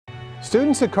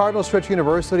Students at Cardinal Stritch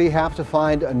University have to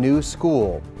find a new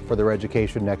school for their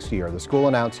education next year. The school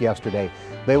announced yesterday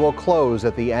they will close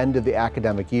at the end of the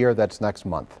academic year. That's next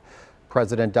month.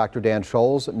 President Dr. Dan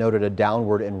Scholz noted a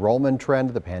downward enrollment trend,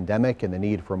 the pandemic, and the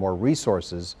need for more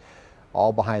resources,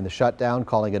 all behind the shutdown,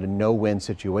 calling it a no-win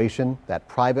situation. That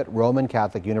private Roman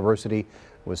Catholic university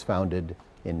was founded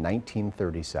in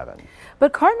 1937.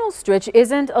 But Cardinal Stritch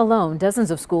isn't alone.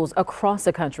 Dozens of schools across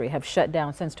the country have shut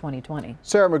down since 2020.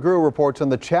 Sarah McGrew reports on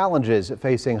the challenges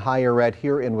facing higher ed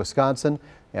here in Wisconsin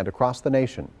and across the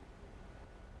nation.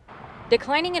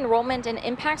 Declining enrollment and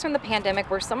impacts from the pandemic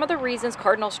were some of the reasons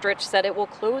Cardinal Stritch said it will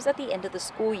close at the end of the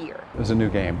school year. It was a new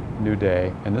game, new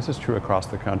day, and this is true across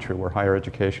the country where higher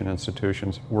education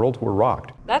institutions, worlds were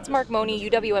rocked. That's Mark Mone,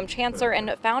 UWM Chancellor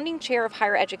and founding chair of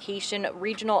Higher Education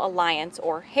Regional Alliance,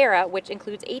 or HERA, which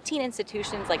includes 18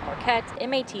 institutions like Marquette,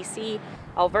 MATC,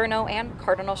 Alverno, and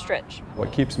Cardinal Stritch.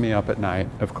 What keeps me up at night,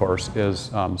 of course, is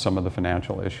some of the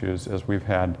financial issues, as we've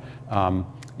had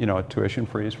a tuition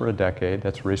freeze for a decade.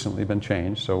 That's recently been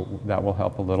changed, so that will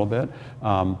help a little bit.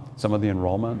 Some of the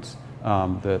enrollments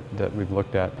that we've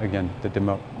looked at, again, the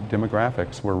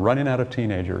demographics, we're running out of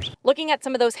teenagers. Looking at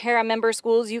some of those HERA member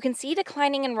schools, you can see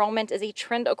declining enrollment is a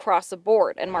trend across the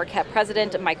board, and Marquette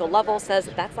President Michael Lovell says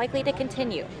that's likely to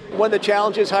continue. One of the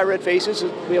challenges higher ed faces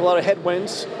is we have a lot of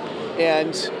headwinds,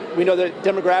 and we know that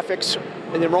demographics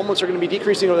and the enrollments are going to be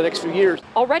decreasing over the next few years.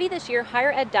 Already this year,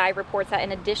 Higher Ed Dive reports that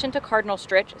in addition to Cardinal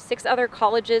Stritch, 6 other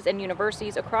colleges and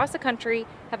universities across the country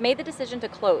have made the decision to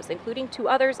close, including 2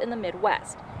 others in the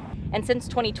Midwest. And since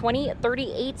 2020,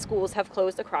 38 schools have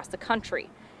closed across the country.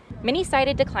 Many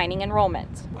cited declining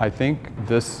enrollment. I think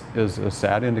this is a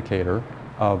sad indicator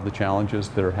of the challenges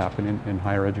that are happening in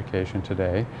higher education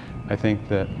today. I think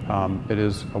that it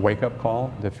is a wake-up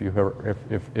call if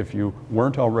you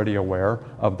weren't already aware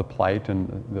of the plight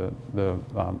and the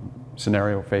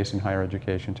scenario facing higher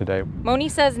education today. Mone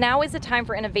says now is the time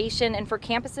for innovation and for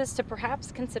campuses to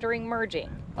perhaps considering merging.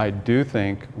 I do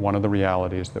think one of the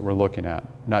realities that we're looking at,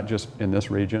 not just in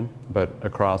this region, but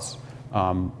across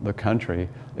the country,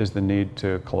 is the need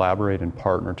to collaborate and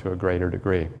partner to a greater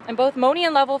degree. And both Mone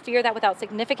and Lovell fear that without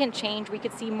significant change, we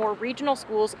could see more regional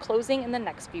schools closing in the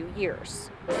next few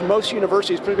years. For most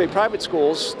universities, particularly private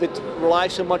schools that rely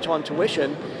so much on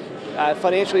tuition,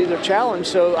 financially they're challenged,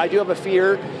 so I do have a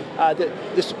fear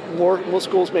that more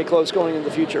schools may close going into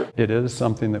the future. It is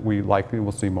something that we likely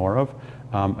will see more of,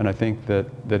 and I think that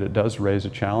it does raise a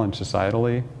challenge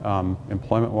societally,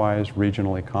 employment-wise,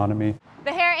 regional economy.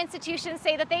 The HERA institutions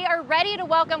say that they are ready to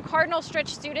welcome Cardinal Stritch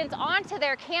students onto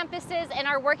their campuses and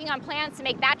are working on plans to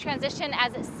make that transition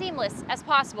as seamless as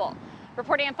possible.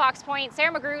 Reporting in Fox Point,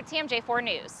 Sarah McGrew, TMJ4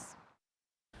 News.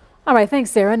 All right, thanks,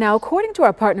 Sarah. Now, according to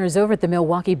our partners over at the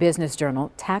Milwaukee Business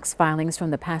Journal, tax filings from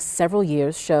the past several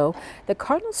years show that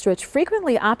Cardinal Stritch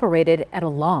frequently operated at a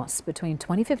loss between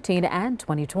 2015 and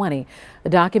 2020. The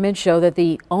documents show that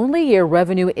the only year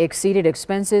revenue exceeded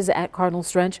expenses at Cardinal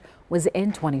Stritch was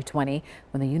in 2020,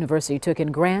 when the university took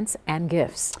in grants and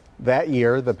gifts. That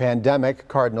year, the pandemic,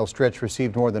 Cardinal Stritch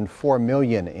received more than $4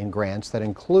 million in grants. That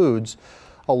includes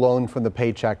a loan from the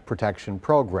Paycheck Protection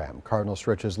Program. Cardinal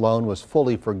Stritch's loan was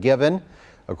fully forgiven,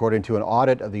 according to an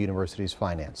audit of the university's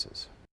finances.